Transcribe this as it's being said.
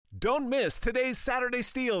Don't miss today's Saturday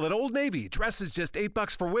Steal at Old Navy. Dresses just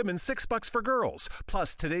 $8 for women, $6 for girls.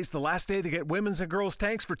 Plus, today's the last day to get women's and girls'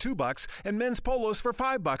 tanks for $2 and men's polos for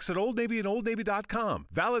 $5 at Old Navy and OldNavy.com.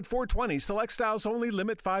 Valid 420. Select styles only.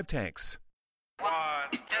 Limit 5 tanks. 1,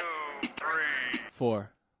 2, 3,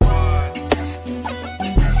 4. 1,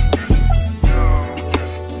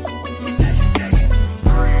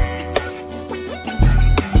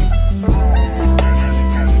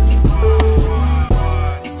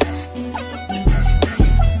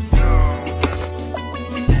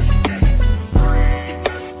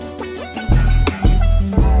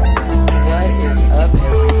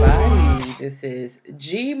 This is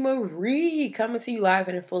G Marie coming to you live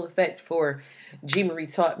and in full effect for G Marie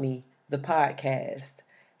Taught Me, the podcast.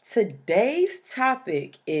 Today's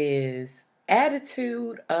topic is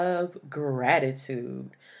attitude of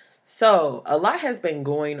gratitude. So a lot has been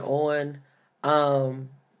going on, a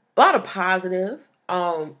lot of positive,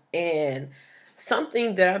 and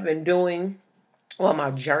something that I've been doing on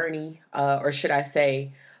my journey, or should I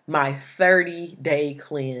say, my 30-day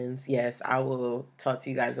cleanse. Yes, I will talk to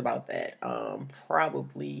you guys about that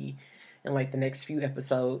probably in like the next few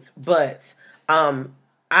episodes. But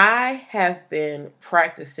I have been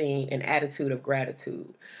practicing an attitude of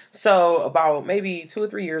gratitude. So about maybe 2 or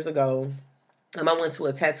 3 years ago, I went to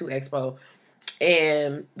a tattoo expo,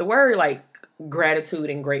 and the word like gratitude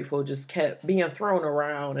and grateful just kept being thrown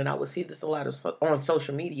around, and I would see this a lot on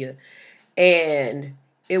social media, and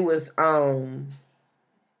it was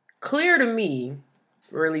clear to me,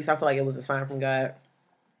 or at least I feel like it was a sign from God,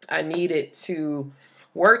 I needed to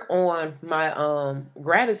work on my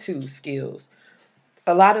gratitude skills.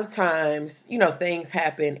 A lot of times, things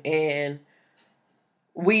happen and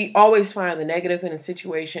we always find the negative in a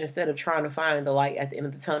situation instead of trying to find the light at the end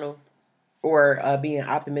of the tunnel or being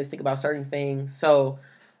optimistic about certain things. So,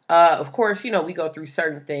 of course, we go through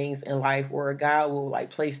certain things in life where God will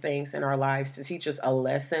like place things in our lives to teach us a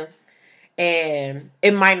lesson. And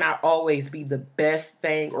it might not always be the best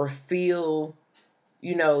thing or feel,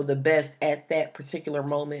 the best at that particular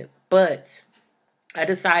moment. But I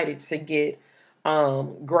decided to get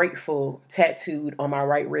grateful tattooed on my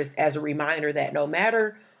right wrist as a reminder that no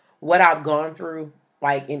matter what I've gone through,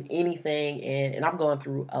 like in anything, and I've gone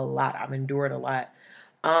through a lot, I've endured a lot,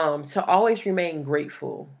 to always remain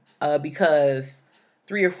grateful because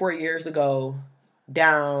 3 or 4 years ago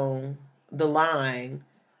down the line,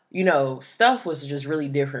 stuff was just really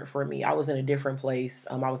different for me. I was in a different place.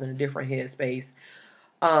 I was in a different headspace.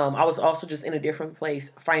 I was also just in a different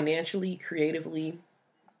place financially, creatively,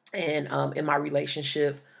 and in my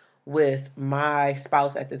relationship with my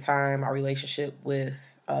spouse at the time, my relationship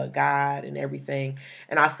with God and everything.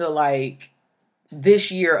 And I feel like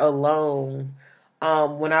this year alone,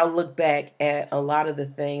 when I look back at a lot of the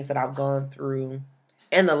things that I've gone through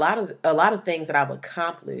and a lot of things that I've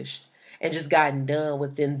accomplished and just gotten done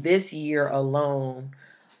within this year alone,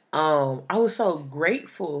 I was so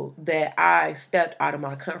grateful that I stepped out of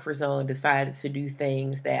my comfort zone and decided to do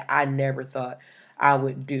things that I never thought I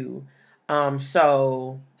would do.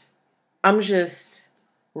 So I'm just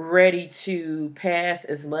ready to pass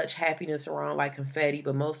as much happiness around like confetti,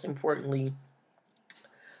 but most importantly,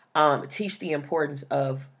 teach the importance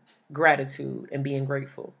of gratitude and being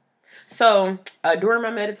grateful. So during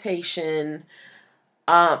my meditation,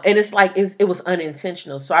 and it's like it was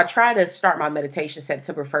unintentional. So I try to start my meditation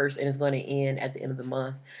September 1st, and it's going to end at the end of the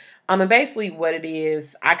month. And basically what it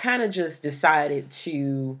is, I kind of just decided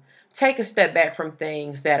to take a step back from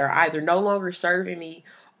things that are either no longer serving me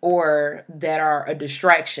or that are a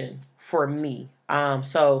distraction for me.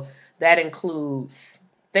 So that includes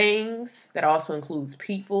things, that also includes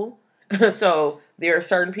people. So there are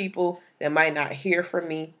certain people that might not hear from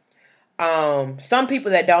me. Some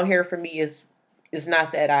people that don't hear from me is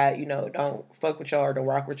not that I, don't fuck with y'all or don't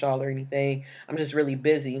rock with y'all or anything. I'm just really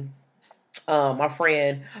busy. My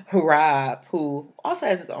friend Rob, who also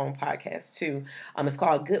has his own podcast too. It's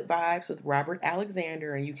called Good Vibes with Robert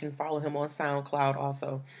Alexander, and you can follow him on SoundCloud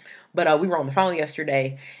also. But we were on the phone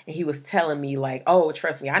yesterday, and he was telling me like, "Oh,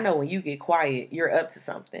 trust me, I know when you get quiet, you're up to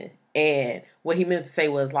something." And what he meant to say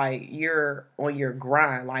was like, you're on your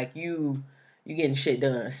grind, like you getting shit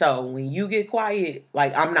done. So when you get quiet,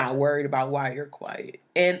 like I'm not worried about why you're quiet.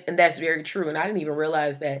 And that's very true. And I didn't even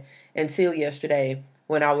realize that until yesterday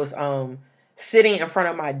when I was sitting in front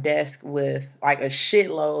of my desk with like a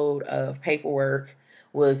shitload of paperwork,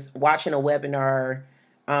 was watching a webinar,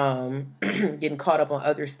 getting caught up on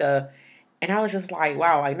other stuff. And I was just like,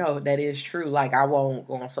 wow, I know that is true. Like I won't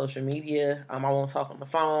go on social media. I won't talk on the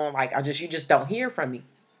phone. Like you just don't hear from me.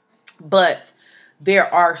 But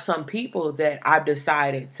there are some people that I've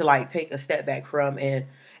decided to like take a step back from and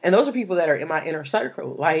And those are people that are in my inner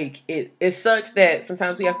circle. Like, it sucks that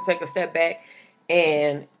sometimes we have to take a step back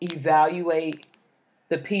and evaluate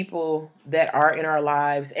the people that are in our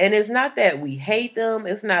lives. And it's not that we hate them.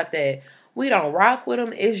 It's not that we don't rock with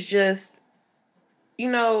them. It's just,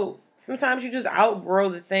 sometimes you just outgrow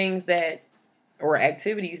the things that, or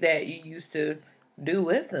activities that you used to do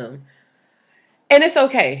with them. And it's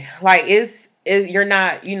okay. Like, you're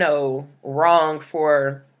not, wrong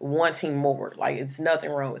for wanting more. Like, it's nothing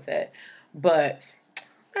wrong with that. But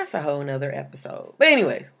that's a whole nother episode. But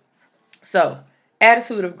anyways, so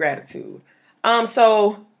attitude of gratitude.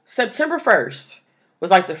 So September 1st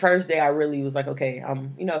was like the first day I really was like, okay,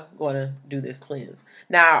 I'm, going to do this cleanse.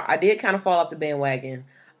 Now, I did kind of fall off the bandwagon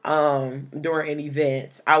during an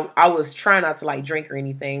event. I was trying not to like drink or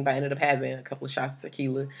anything, but I ended up having a couple of shots of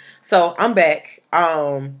tequila. So I'm back.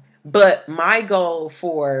 But my goal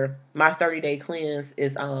for my 30-day cleanse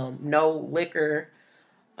is no liquor,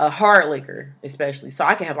 hard liquor especially. So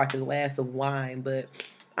I can have like a glass of wine, but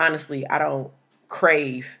honestly, I don't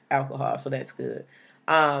crave alcohol, so that's good.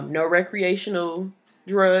 No recreational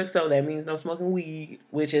drugs, so that means no smoking weed,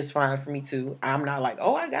 which is fine for me too. I'm not like,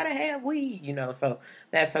 oh, I gotta have weed, so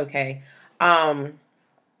that's okay. No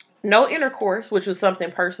intercourse, which was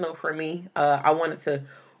something personal for me. I wanted to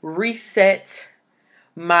reset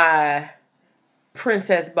my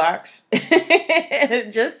princess box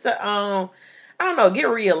just to I don't know, get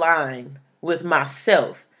realigned with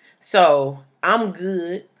myself. So I'm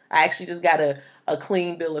good. I actually just got a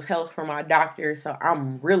clean bill of health from my doctor, so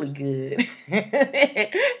I'm really good.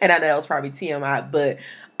 And I know it's probably TMI, but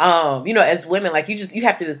as women, like, you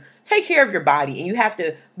have to take care of your body, and you have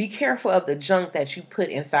to be careful of the junk that you put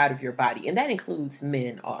inside of your body, and that includes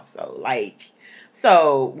men also. Like,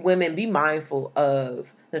 so women, be mindful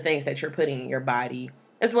of the things that you're putting in your body,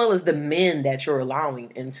 as well as the men that you're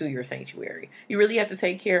allowing into your sanctuary. You really have to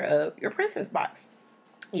take care of your princess box.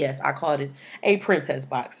 Yes, I called it a princess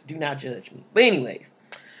box. Do not judge me. But anyways,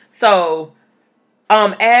 so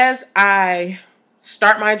as I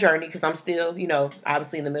start my journey, because I'm still,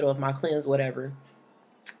 obviously in the middle of my cleanse, whatever,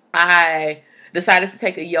 I decided to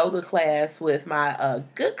take a yoga class with my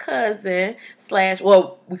good cousin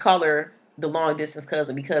we call her the long distance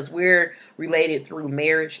cousin because we're related through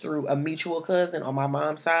marriage through a mutual cousin on my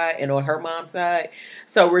mom's side and on her mom's side.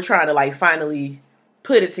 So we're trying to like finally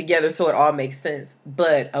put it together so it all makes sense.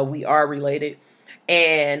 But we are related.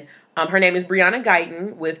 And her name is Brianna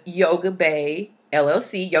Guyton with Yoga Bay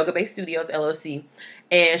LLC, Yoga Bay Studios LLC.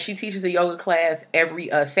 And she teaches a yoga class every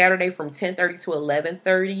Saturday from 10:30 to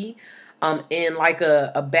 11:30 in like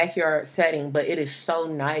a backyard setting. But it is so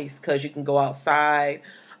nice because you can go outside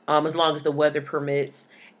as long as the weather permits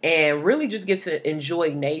and really just get to enjoy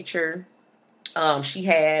nature. She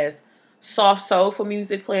has soft soulful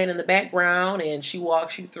music playing in the background, and she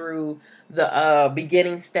walks you through the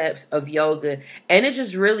beginning steps of yoga, and it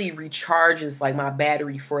just really recharges like my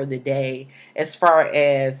battery for the day as far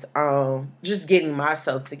as just getting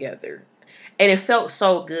myself together. And it felt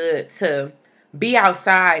so good to be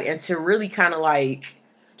outside and to really kind of like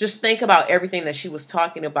just think about everything that she was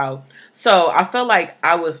talking about. So I felt like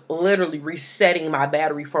I was literally resetting my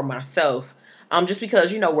battery for myself. Just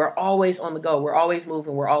because, we're always on the go. We're always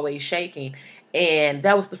moving. We're always shaking. And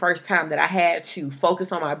that was the first time that I had to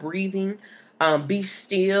focus on my breathing, be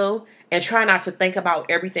still, and try not to think about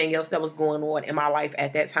everything else that was going on in my life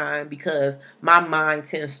at that time because my mind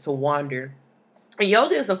tends to wander. And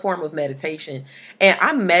yoga is a form of meditation. And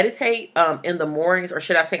I meditate in the mornings, or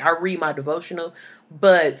should I say I read my devotional,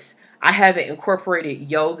 but I haven't incorporated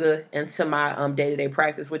yoga into my day-to-day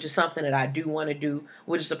practice, which is something that I do want to do,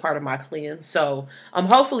 which is a part of my cleanse. So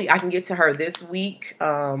hopefully I can get to her this week,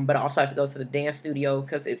 but I also have to go to the dance studio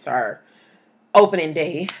because it's our opening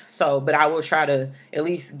day. So, but I will try to at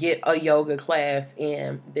least get a yoga class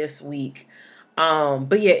in this week.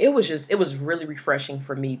 But yeah, it was really refreshing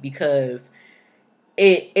for me because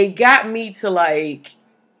it got me to like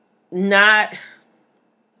not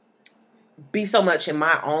be so much in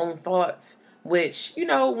my own thoughts, which,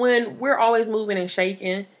 when we're always moving and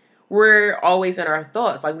shaking, we're always in our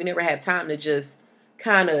thoughts. Like, we never have time to just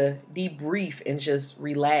kind of debrief and just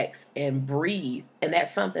relax and breathe. And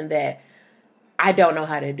that's something that I don't know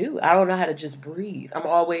how to do. I don't know how to just breathe. I'm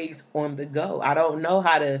always on the go. I don't know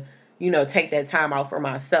how to, take that time out for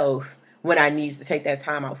myself when I need to take that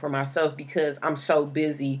time out for myself because I'm so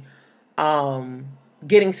busy,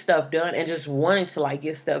 getting stuff done and just wanting to like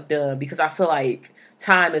get stuff done because I feel like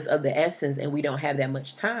time is of the essence and we don't have that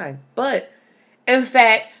much time. But in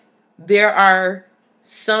fact, there are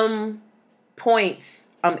some points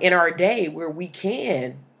in our day where we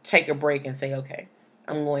can take a break and say, okay,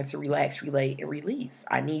 I'm going to relax, relate, and release.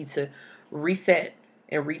 I need to reset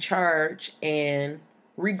and recharge and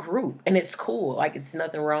regroup. And it's cool. Like, it's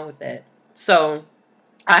nothing wrong with that. So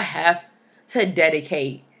I have to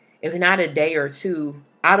dedicate, if not a day or two,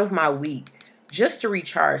 out of my week just to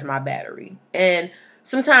recharge my battery. And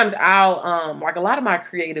sometimes I'll, like, a lot of my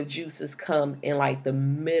creative juices come in like the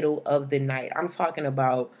middle of the night. I'm talking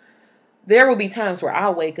about, there will be times where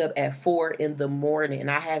I'll wake up at 4 in the morning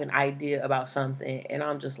and I have an idea about something. And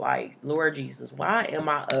I'm just like, Lord Jesus, why am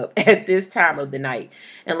I up at this time of the night?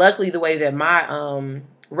 And luckily, the way that my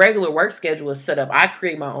regular work schedule is set up, I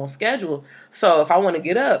create my own schedule. So if I want to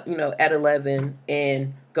get up, at 11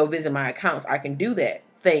 and go visit my accounts, I can do that.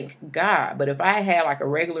 Thank God. But if I had like a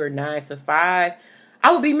regular 9 to 5,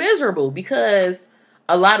 I would be miserable because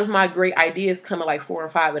a lot of my great ideas come at like 4 or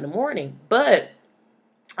 5 in the morning. But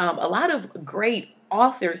a lot of great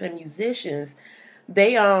authors and musicians,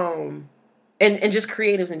 they and just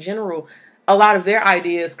creatives in general, a lot of their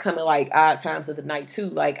ideas come at like odd times of the night too.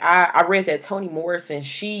 Like I read that Toni Morrison,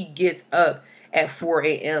 she gets up at 4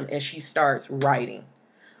 a.m. and she starts writing.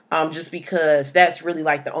 Just because that's really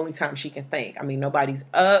like the only time she can think. I mean, nobody's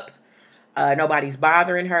up, nobody's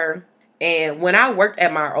bothering her. And when I worked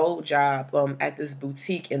at my old job at this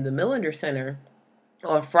boutique in the Millender Center,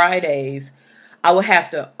 on Fridays, I would have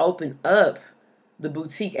to open up the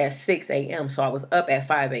boutique at 6 a.m. So I was up at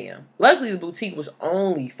 5 a.m. Luckily, the boutique was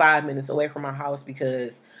only 5 minutes away from my house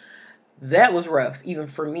because that was rough, even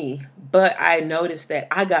for me. But I noticed that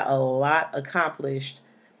I got a lot accomplished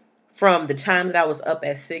from the time that I was up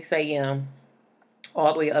at 6 a.m.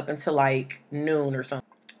 all the way up until like noon or something.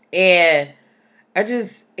 And it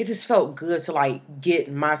just felt good to like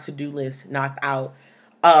get my to-do list knocked out.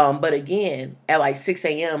 But again, at like 6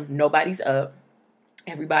 a.m., nobody's up.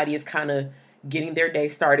 Everybody is kind of getting their day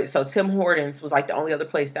started. So Tim Hortons was like the only other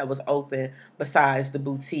place that was open besides the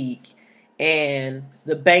boutique. And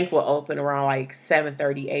the bank will open around like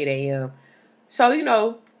 7:30, 8 a.m.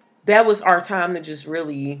 So, that was our time to just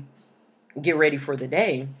really get ready for the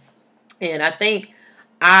day. And I think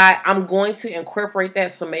I'm going to incorporate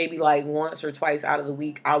that. So maybe like once or twice out of the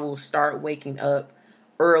week, I will start waking up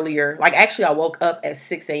earlier. Like actually, I woke up at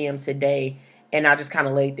 6 a.m. today and I just kind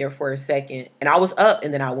of laid there for a second and I was up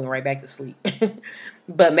and then I went right back to sleep.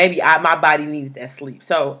 But maybe my body needed that sleep.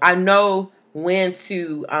 So I know when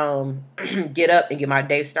to get up and get my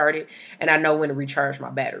day started, and I know when to recharge my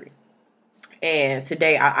battery. And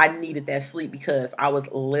today I needed that sleep because I was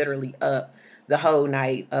literally up the whole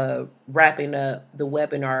night wrapping up the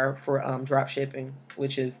webinar for drop shipping,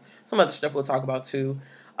 which is some other stuff we'll talk about too.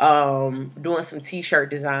 Doing some t-shirt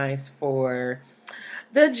designs for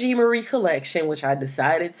the G. Marie collection, which I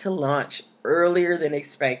decided to launch earlier than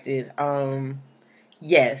expected.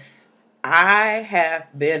 Yes, I have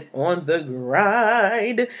been on the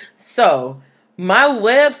grind. So my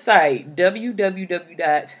website,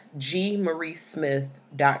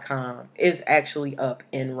 www.gmariesmith.com, is actually up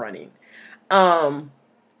and running.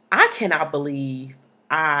 I cannot believe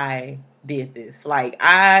I did this. Like,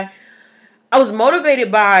 I was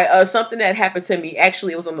motivated by something that happened to me.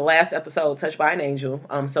 Actually, it was on the last episode, Touched by an Angel.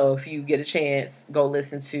 So if you get a chance, go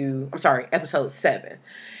listen to, episode 7.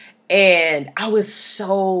 And I was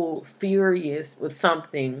so furious with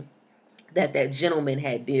something that gentleman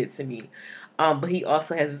had did to me. But he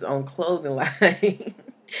also has his own clothing line.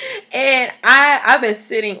 And I've been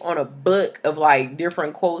sitting on a book of like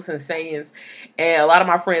different quotes and sayings. And a lot of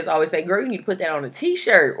my friends always say, girl, you need to put that on a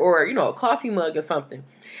t-shirt or, a coffee mug or something.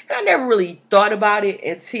 And I never really thought about it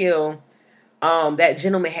until that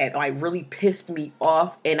gentleman had like really pissed me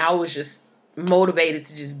off. And I was just motivated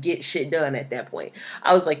to just get shit done at that point.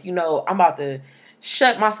 I was like, I'm about to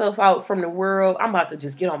shut myself out from the world. I'm about to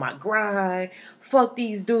just get on my grind. Fuck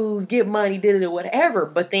these dudes, get money, did it or whatever.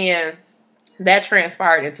 But then that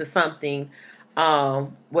transpired into something,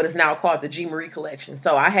 what is now called the G. Marie collection.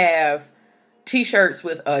 So I have t-shirts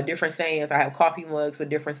with different sayings. I have coffee mugs with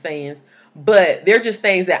different sayings. But they're just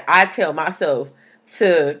things that I tell myself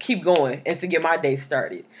to keep going and to get my day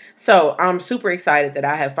started. So I'm super excited that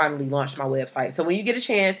I have finally launched my website. So when you get a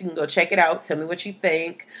chance, you can go check it out. Tell me what you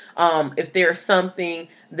think. If there's something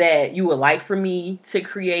that you would like for me to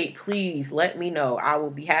create, please let me know. I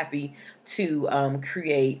will be happy to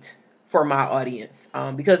create for my audience.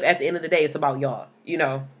 Because at the end of the day, it's about y'all.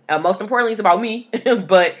 Most importantly, it's about me,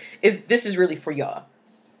 but this is really for y'all.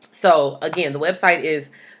 So again, the website is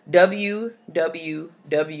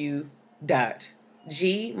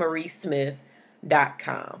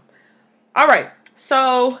www.gmariesmith.com. All right.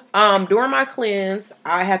 So during my cleanse,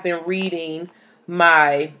 I have been reading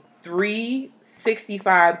my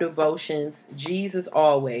 365 devotions, Jesus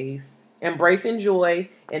Always, Embracing Joy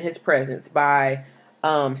in His Presence by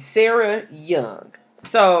Sarah Young.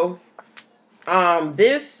 So,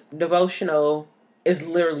 this devotional is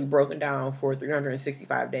literally broken down for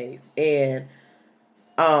 365 days. And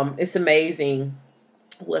it's amazing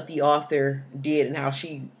what the author did and how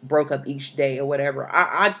she broke up each day or whatever.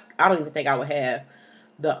 I don't even think I would have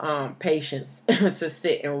the patience to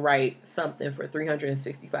sit and write something for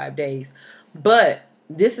 365 days. But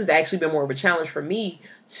this has actually been more of a challenge for me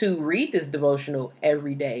to read this devotional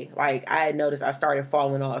every day. Like, I had noticed I started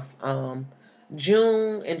falling off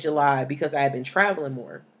June and July because I had been traveling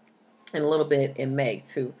more, and a little bit in May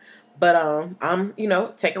too. But I'm,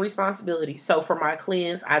 taking responsibility. So for my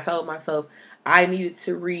cleanse, I told myself I needed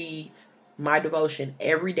to read my devotion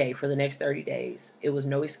every day for the next 30 days. It was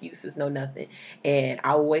no excuses, no nothing. And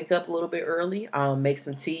I would wake up a little bit early, make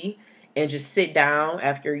some tea, and just sit down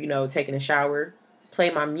after, taking a shower, play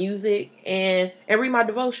my music, and read my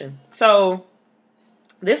devotion. So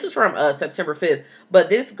this is from September 5th, but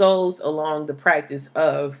this goes along the practice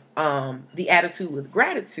of the attitude with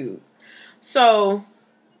gratitude. So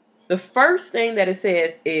the first thing that it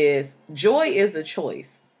says is joy is a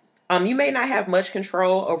choice. You may not have much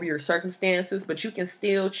control over your circumstances, but you can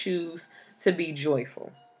still choose to be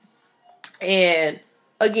joyful. And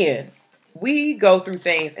again, we go through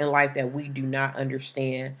things in life that we do not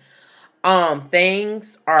understand.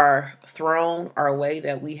 Things are thrown our way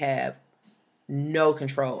that we have no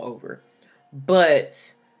control over.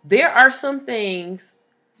 But there are some things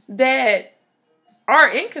that are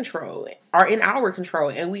in control, are in our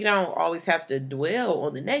control, and we don't always have to dwell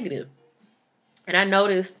on the negative. And I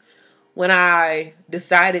noticed when I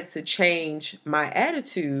decided to change my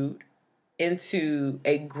attitude into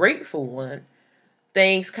a grateful one,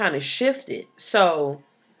 things kind of shifted. So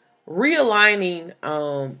realigning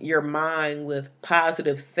your mind with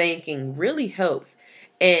positive thinking really helps.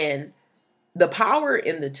 And the power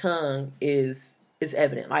in the tongue is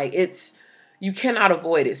evident. Like, you cannot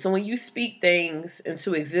avoid it. So when you speak things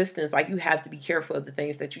into existence, like, you have to be careful of the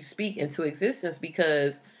things that you speak into existence,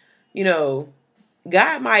 because,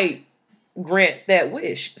 God might grant that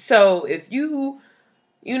wish. So if you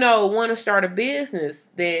want to start a business,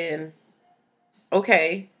 then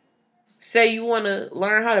okay, say you want to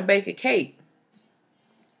learn how to bake a cake.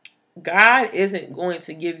 God isn't going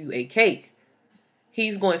to give you a cake.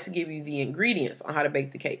 He's going to give you the ingredients on how to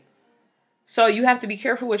bake the cake. So you have to be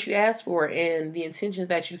careful what you ask for and the intentions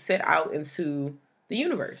that you set out into the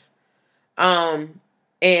universe. And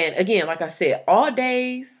again, like I said, all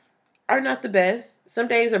days are not the best. Some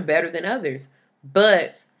days are better than others.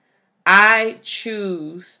 But I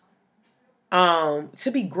choose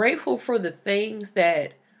to be grateful for the things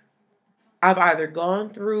that I've either gone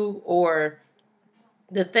through or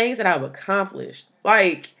the things that I've accomplished.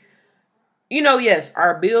 Like, yes,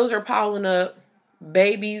 our bills are piling up.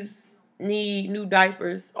 Babies need new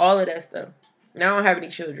diapers, all of that stuff. Now I don't have any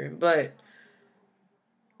children, but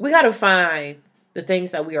we got to find the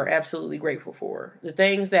things that we are absolutely grateful for. The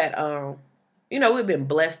things that, we've been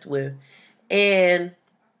blessed with. And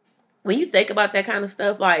when you think about that kind of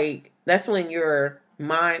stuff, like, that's when your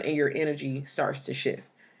mind and your energy starts to shift.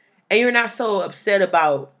 And you're not so upset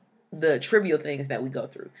about the trivial things that we go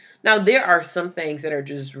through. Now, there are some things that are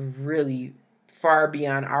just really far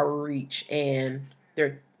beyond our reach, and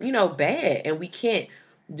they're, bad, and we can't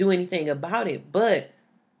do anything about it. But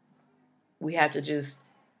we have to just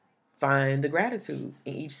find the gratitude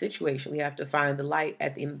in each situation. We have to find the light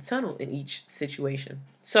at the end of the tunnel in each situation.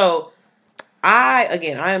 So I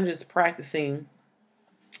am just practicing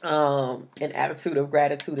an attitude of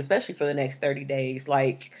gratitude, especially for the next 30 days.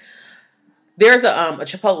 Like, there's a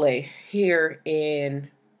Chipotle here in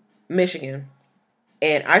Michigan,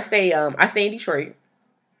 and I stay in Detroit,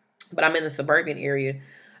 but I'm in the suburban area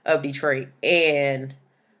of Detroit. And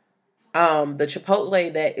the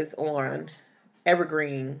Chipotle that is on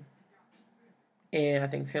Evergreen and I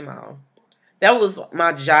think 10 Mile, that was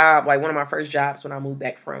my job, like one of my first jobs when I moved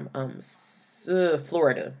back from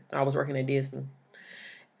Florida. I was working at Disney.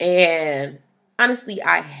 And honestly,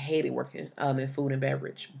 I hated working in food and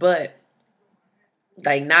beverage. But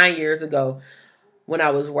like 9 years ago, when I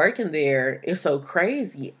was working there, it's so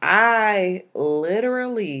crazy. I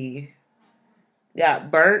literally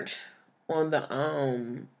got burnt on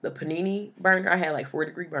the panini burner. I had like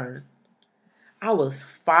 4-degree burn. I was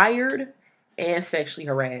fired and sexually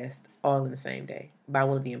harassed all in the same day by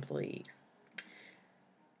one of the employees.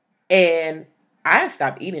 And I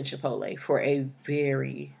stopped eating Chipotle for a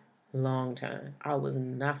very long time. I was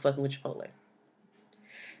not fucking with Chipotle.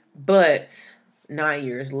 But 9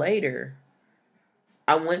 years later,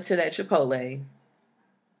 I went to that Chipotle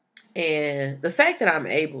And the fact that I'm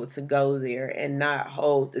able to go there and not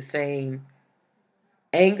hold the same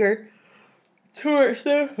anger towards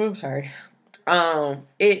them, I'm sorry.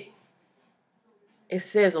 It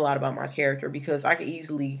says a lot about my character because I could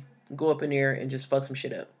easily go up in there and just fuck some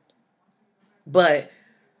shit up. But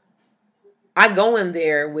I go in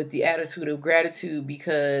there with the attitude of gratitude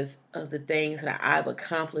because of the things that I've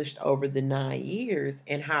accomplished over the 9 years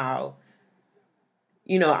and how,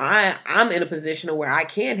 I'm in a position where I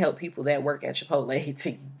can help people that work at Chipotle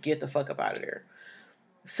to get the fuck up out of there.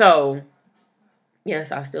 So,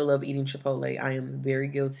 yes, I still love eating Chipotle. I am very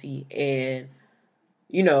guilty. And,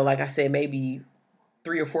 like I said, maybe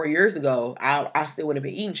 3 or 4 years ago, I still wouldn't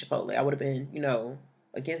have been eating Chipotle. I would have been,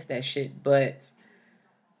 against that shit. But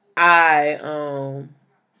I'm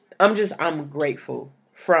grateful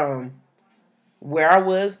from where I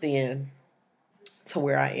was then to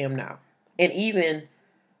where I am now. And even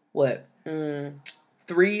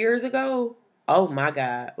 3 years ago, oh my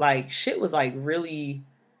God, like shit was like really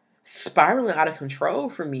spiraling out of control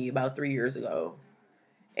for me about 3 years ago.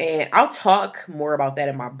 And I'll talk more about that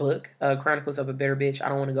in my book, Chronicles of a Bitter Bitch. I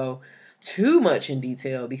don't want to go too much in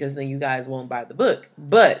detail because then you guys won't buy the book.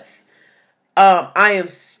 But I am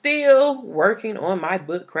still working on my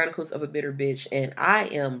book, Chronicles of a Bitter Bitch, and I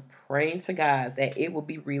am praying to God that it will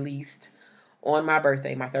be released on my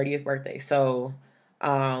birthday, my 30th birthday. So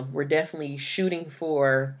we're definitely shooting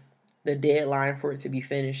for the deadline for it to be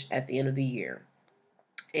finished at the end of the year.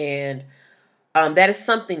 And that is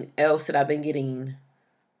something else that I've been getting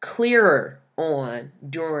clearer on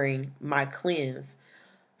during my cleanse.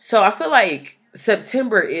 So I feel like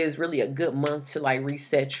September is really a good month to like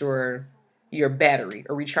reset your battery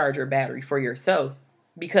or recharge your battery for yourself.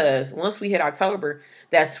 Because once we hit October,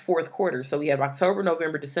 that's fourth quarter. So we have October,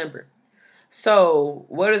 November, December. So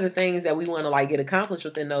what are the things that we want to like get accomplished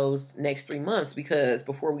within those next 3 months? Because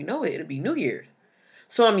before we know it, it'll be New Year's.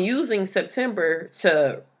 So I'm using September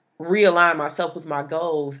to realign myself with my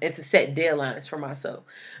goals and to set deadlines for myself.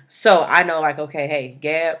 So I know like, okay, hey,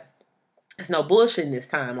 Gab, it's no bullshit this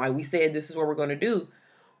time. Like we said, this is what we're going to do.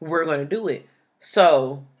 We're going to do it.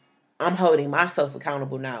 So I'm holding myself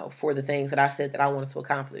accountable now for the things that I said that I wanted to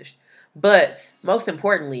accomplish. But most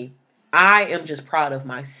importantly, I am just proud of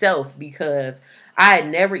myself because I had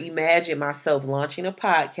never imagined myself launching a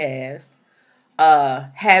podcast,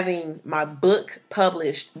 having my book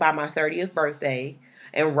published by my 30th birthday,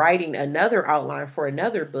 and writing another outline for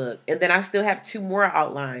another book. And then I still have 2 more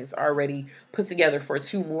outlines already put together for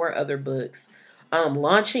 2 more other books.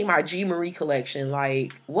 Launching my G. Marie collection.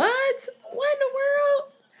 Like, what? What in the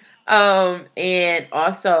world? And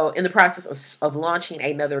also in the process of launching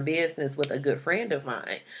another business with a good friend of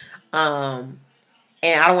mine. And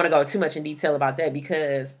I don't want to go too much in detail about that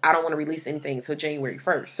because I don't want to release anything until January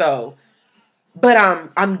 1st. So, but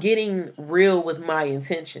I'm getting real with my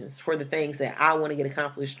intentions for the things that I want to get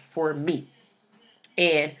accomplished for me.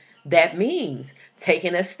 And that means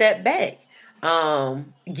taking a step back,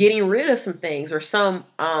 getting rid of some things or some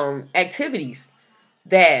activities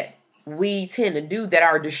that we tend to do that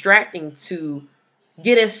are distracting to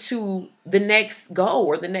get us to the next goal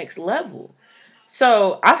or the next level.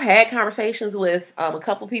 So I've had conversations with a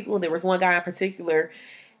couple people. There was one guy in particular.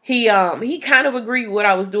 He kind of agreed with what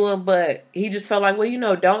I was doing, but he just felt like,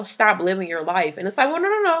 well, don't stop living your life. And it's like, well,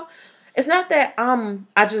 no. It's not that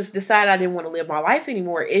I just decided I didn't want to live my life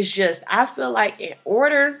anymore. It's just I feel like in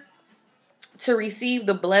order to receive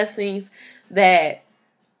the blessings that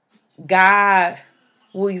God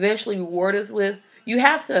will eventually reward us with, you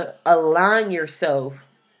have to align yourself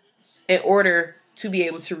in order to be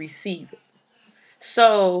able to receive it.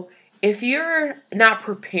 So if you're not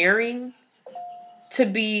preparing to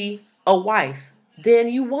be a wife, then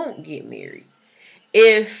you won't get married.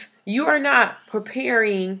 If you are not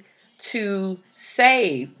preparing to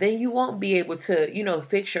save, then you won't be able to,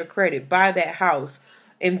 fix your credit, buy that house,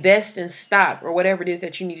 invest in stock or whatever it is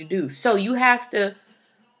that you need to do. So you have to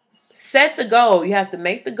set the goal. You have to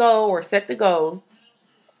make the goal or set the goal.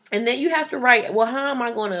 And then you have to write, well, how am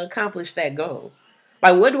I going to accomplish that goal?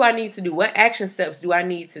 Like, what do I need to do? What action steps do I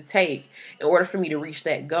need to take in order for me to reach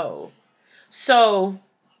that goal? So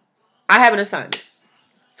I have an assignment.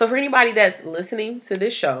 So for anybody that's listening to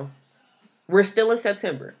this show, we're still in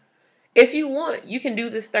September. If you want, you can do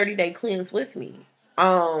this 30-day cleanse with me.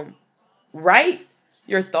 Write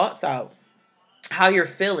your thoughts out, how you're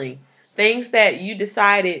feeling, things that you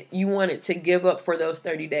decided you wanted to give up for those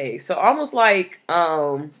 30 days. So almost like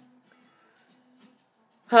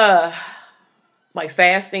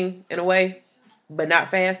fasting in a way, but not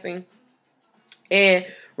fasting. And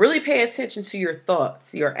really pay attention to your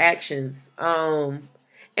thoughts, your actions, and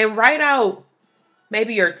write out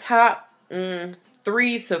maybe your top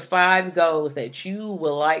 3 to 5 goals that you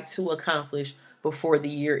would like to accomplish before the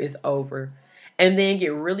year is over. And then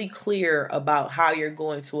get really clear about how you're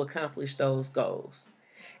going to accomplish those goals.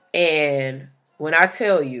 And when I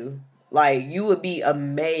tell you, like, you would be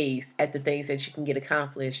amazed at the things that you can get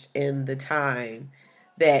accomplished in the time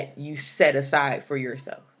that you set aside for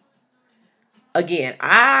yourself. Again,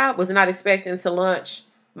 I was not expecting to launch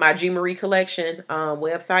my G Marie collection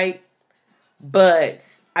website,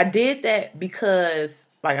 but I did that because,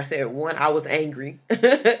 like I said, one, I was angry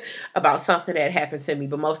about something that happened to me,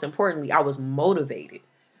 but most importantly, I was motivated.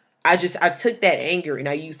 I took that anger and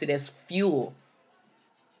I used it as fuel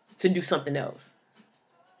to do something else.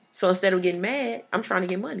 So instead of getting mad, I'm trying to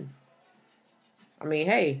get money. I mean,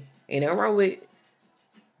 hey, ain't nothing wrong with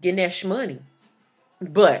getting that shmoney.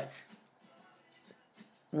 But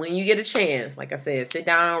when you get a chance, like I said, sit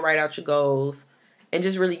down, write out your goals, and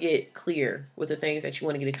just really get clear with the things that you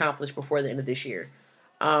want to get accomplished before the end of this year.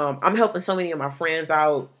 I'm helping so many of my friends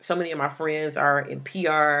out. So many of my friends are in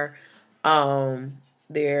PR.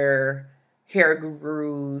 They're hair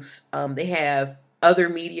gurus. They have other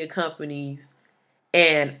media companies.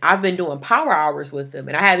 And I've been doing power hours with them.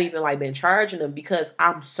 And I haven't even been charging them because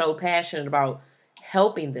I'm so passionate about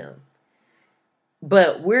helping them.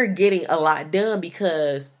 But we're getting a lot done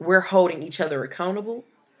because we're holding each other accountable.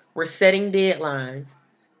 We're setting deadlines.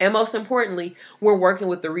 And most importantly, we're working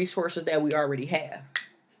with the resources that we already have.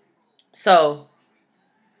 So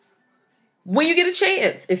when you get a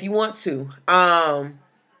chance, if you want to,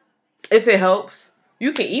 if it helps,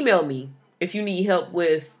 you can email me if you need help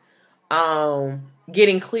with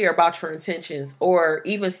getting clear about your intentions or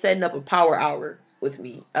even setting up a power hour with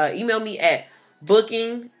me. Email me at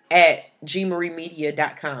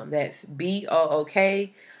booking@gmariemedia.com. That's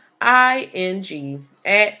BOOKING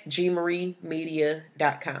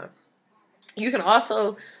 @gmariemedia.com. You can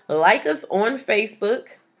also like us on Facebook,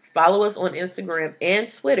 follow us on Instagram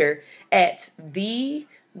and Twitter at the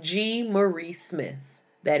G Marie Smith.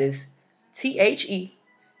 That is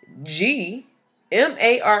TheGMarieSmith.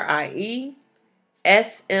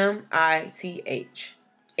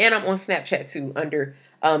 And I'm on Snapchat too under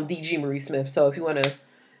the G Marie Smith. So if you want to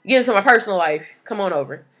get into my personal life, come on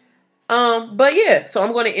over. But yeah, so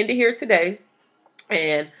I'm going to end it here today.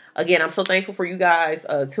 And again, I'm so thankful for you guys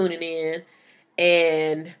tuning in.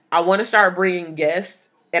 And I want to start bringing guests.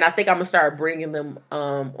 And I think I'm going to start bringing them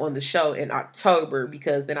on the show in October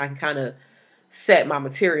because then I can kind of set my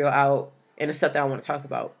material out and the stuff that I want to talk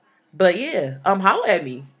about. But yeah, holla at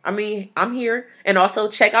me. I mean, I'm here. And also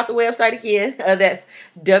check out the website again. That's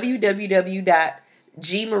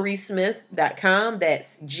www.gmariesmith.com.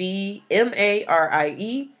 That's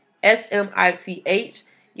GMARIESMITH.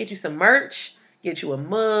 Get you some merch. Get you a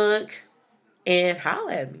mug. And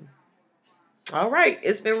holla at me. All right.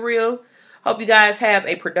 It's been real. Hope you guys have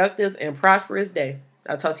a productive and prosperous day.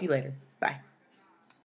 I'll talk to you later.